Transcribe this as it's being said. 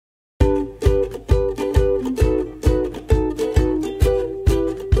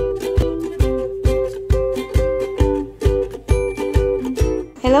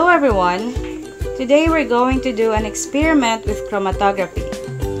everyone! Today we're going to do an experiment with chromatography.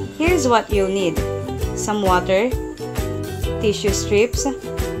 Here's what you'll need: some water, tissue strips,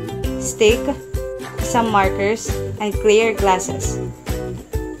 stick, some markers, and clear glasses.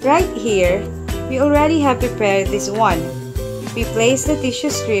 Right here, we already have prepared this one. We place the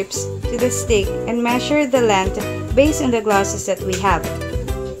tissue strips to the stick and measure the length based on the glasses that we have.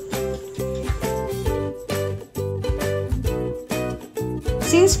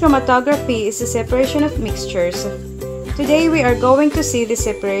 Since chromatography is the separation of mixtures, today we are going to see the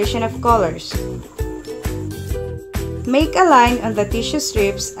separation of colors. Make a line on the tissue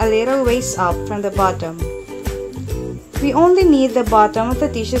strips a little ways up from the bottom. We only need the bottom of the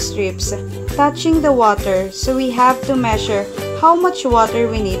tissue strips touching the water, so we have to measure how much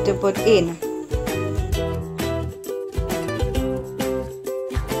water we need to put in.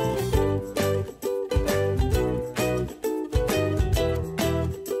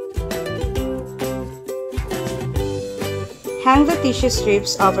 Hang the tissue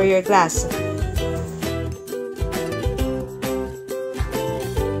strips over your glass.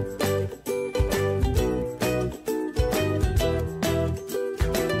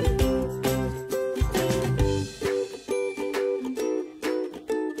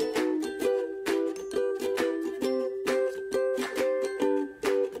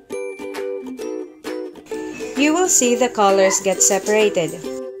 You will see the colors get separated.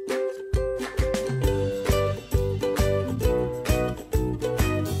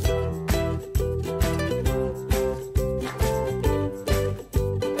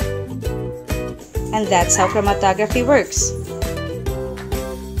 And that's how chromatography works.